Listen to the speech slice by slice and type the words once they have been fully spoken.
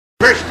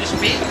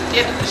spin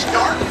at the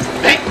start.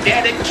 Big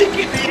Daddy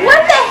kicking in.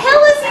 What the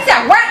hell is this?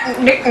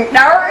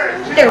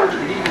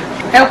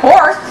 Of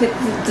course, it's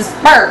the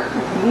spur.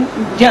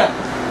 Jump.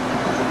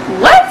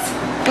 What?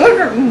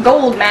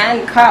 Gold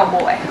mine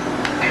cowboy.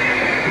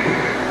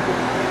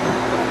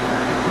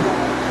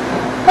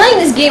 Playing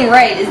this game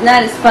right is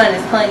not as fun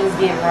as playing this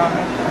game wrong.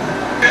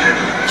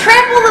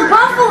 Trample the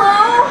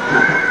buffalo?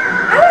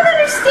 I don't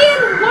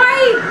understand why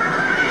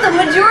the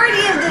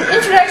majority of the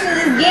introduction of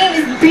this game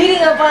is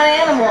beating up on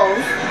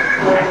animals.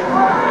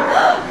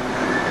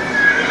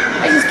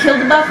 I just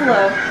killed the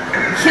buffalo.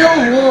 Kill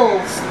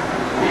wolves.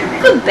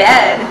 I feel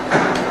bad.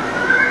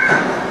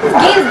 This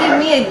game is giving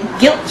me a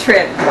guilt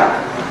trip.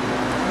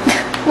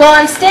 Well,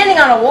 I'm standing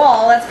on a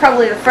wall. That's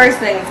probably the first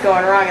thing that's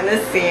going wrong in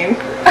this scene.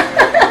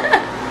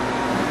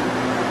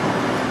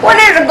 Well,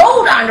 there's a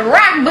gold on the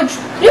rack, but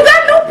you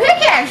got no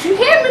pickaxe. You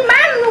can't be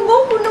mad at no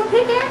gold with no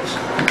pickaxe.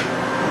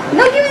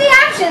 No, give me the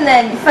option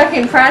then, you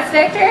fucking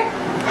prospector.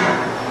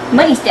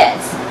 Money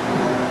stats.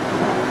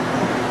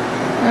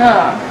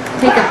 Oh,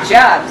 take up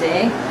jobs,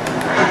 eh?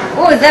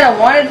 Oh, is that a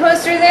wanted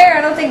poster there?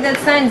 I don't think that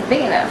sign's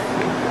big enough.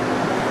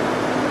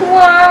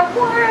 Wow,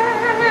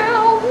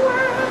 wow,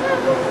 wow.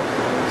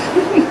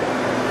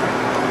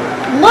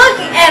 Look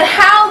at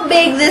how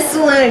big this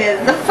saloon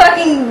is. The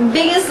fucking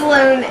biggest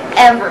saloon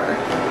ever.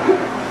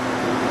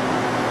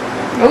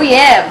 Oh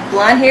yeah,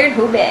 blonde-haired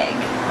hoobag.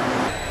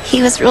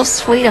 He was real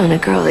sweet on a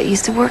girl that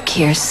used to work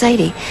here,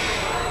 Sadie.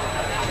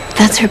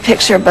 That's her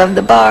picture above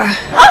the bar.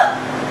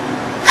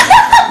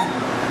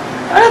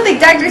 I don't think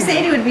Dr.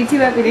 Sadie would be too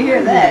happy to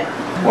hear that.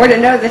 Or to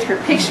know that her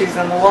picture's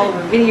on the wall of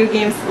a video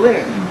game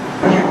saloon.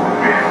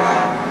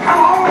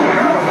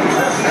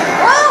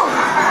 Whoa!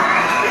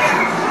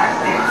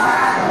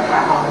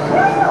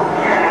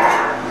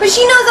 But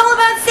she knows all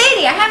about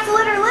Sadie. I have to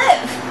let her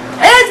live.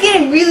 I know it's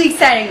getting really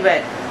exciting,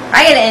 but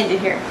I gotta end it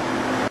here.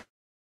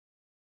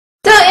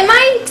 So, in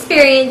my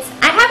experience,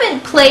 I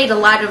haven't played a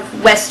lot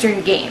of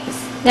Western games.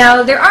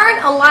 Now, there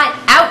aren't a lot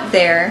out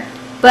there,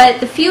 but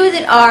the few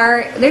that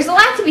are, there's a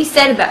lot to be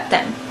said about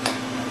them.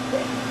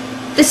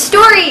 The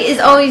story is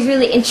always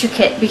really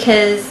intricate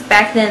because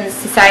back then the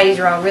societies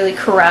were all really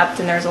corrupt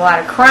and there's a lot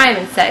of crime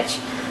and such.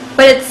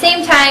 But at the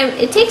same time,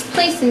 it takes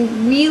place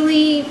in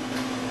really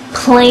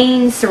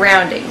plain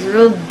surroundings,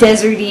 real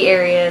deserty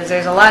areas.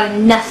 There's a lot of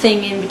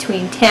nothing in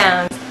between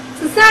towns.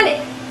 So it's not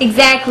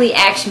exactly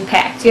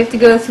action-packed. You have to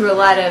go through a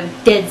lot of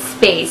dead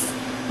space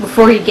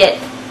before you get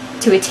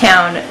to a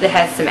town that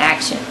has some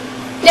action.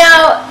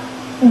 Now,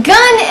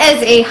 Gun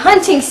as a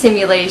hunting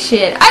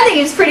simulation, I think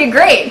it's pretty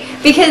great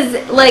because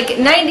like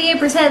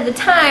 98% of the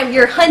time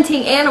you're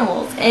hunting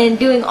animals and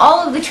doing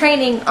all of the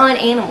training on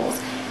animals,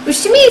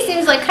 which to me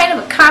seems like kind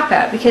of a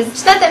cop-out because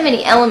there's not that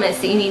many elements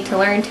that you need to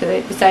learn to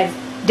it besides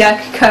duck,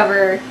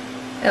 cover,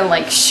 and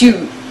like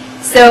shoot.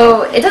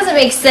 So it doesn't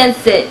make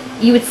sense that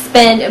you would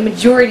spend a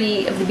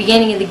majority of the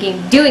beginning of the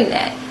game doing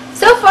that.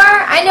 So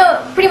far, I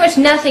know pretty much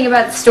nothing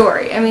about the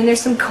story. I mean,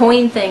 there's some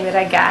coin thing that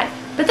I got,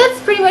 but that's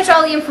pretty much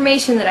all the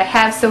information that I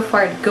have so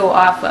far to go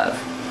off of.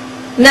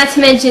 Not to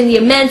mention the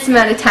immense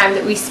amount of time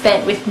that we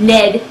spent with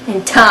Ned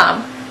and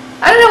Tom.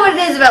 I don't know what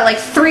it is about like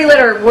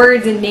 3-letter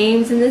words and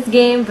names in this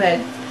game, but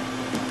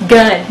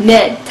Gun,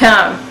 Ned,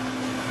 Tom.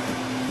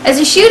 As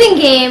a shooting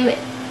game,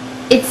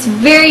 it's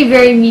very,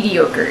 very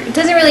mediocre. It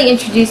doesn't really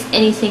introduce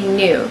anything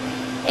new.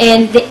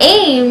 And the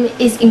aim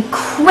is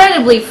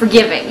incredibly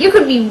forgiving. You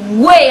could be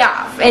way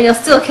off and you'll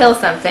still kill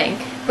something,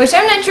 which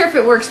I'm not sure if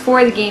it works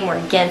for the game or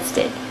against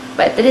it,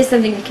 but that is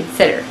something to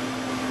consider.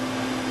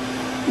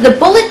 The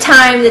bullet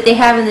time that they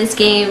have in this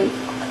game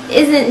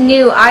isn't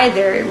new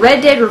either.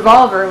 Red Dead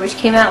Revolver, which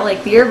came out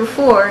like the year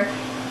before,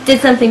 did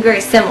something very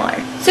similar.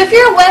 So if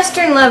you're a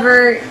Western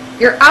lover,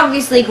 you're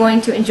obviously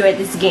going to enjoy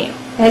this game.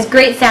 It has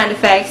great sound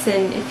effects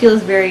and it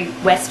feels very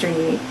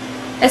Western-y.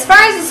 As far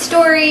as the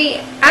story,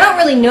 I don't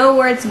really know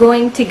where it's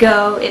going to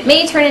go. It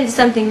may turn into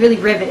something really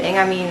riveting.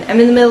 I mean, I'm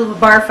in the middle of a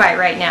bar fight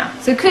right now,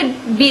 so it could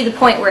be the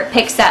point where it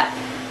picks up.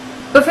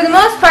 But for the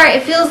most part,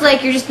 it feels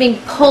like you're just being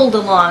pulled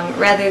along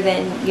rather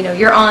than, you know,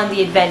 you're on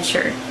the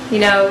adventure. You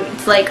know,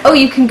 it's like, oh,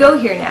 you can go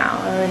here now,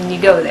 and you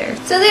go there.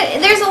 So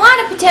there's a lot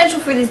of potential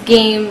for this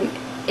game.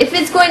 If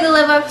it's going to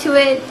live up to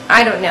it,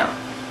 I don't know.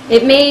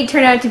 It may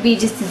turn out to be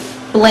just as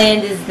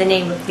bland as the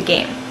name of the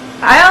game.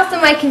 I also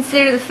might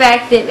consider the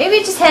fact that maybe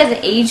it just hasn't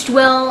aged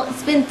well.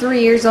 It's been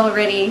 3 years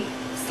already,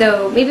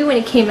 so maybe when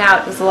it came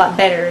out it was a lot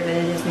better than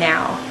it is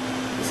now.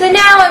 So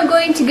now I'm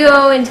going to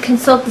go and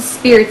consult the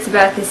spirits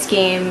about this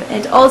game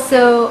and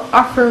also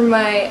offer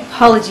my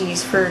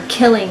apologies for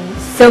killing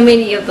so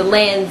many of the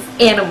land's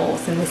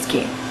animals in this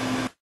game.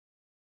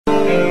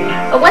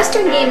 A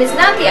Western game is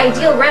not the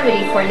ideal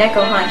remedy for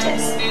Neko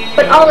Hontes,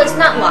 but all is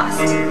not lost.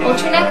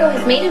 Ultra Neko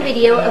has made a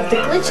video of the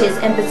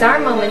glitches and bizarre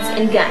moments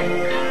in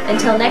Gun.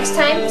 Until next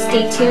time,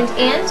 stay tuned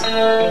and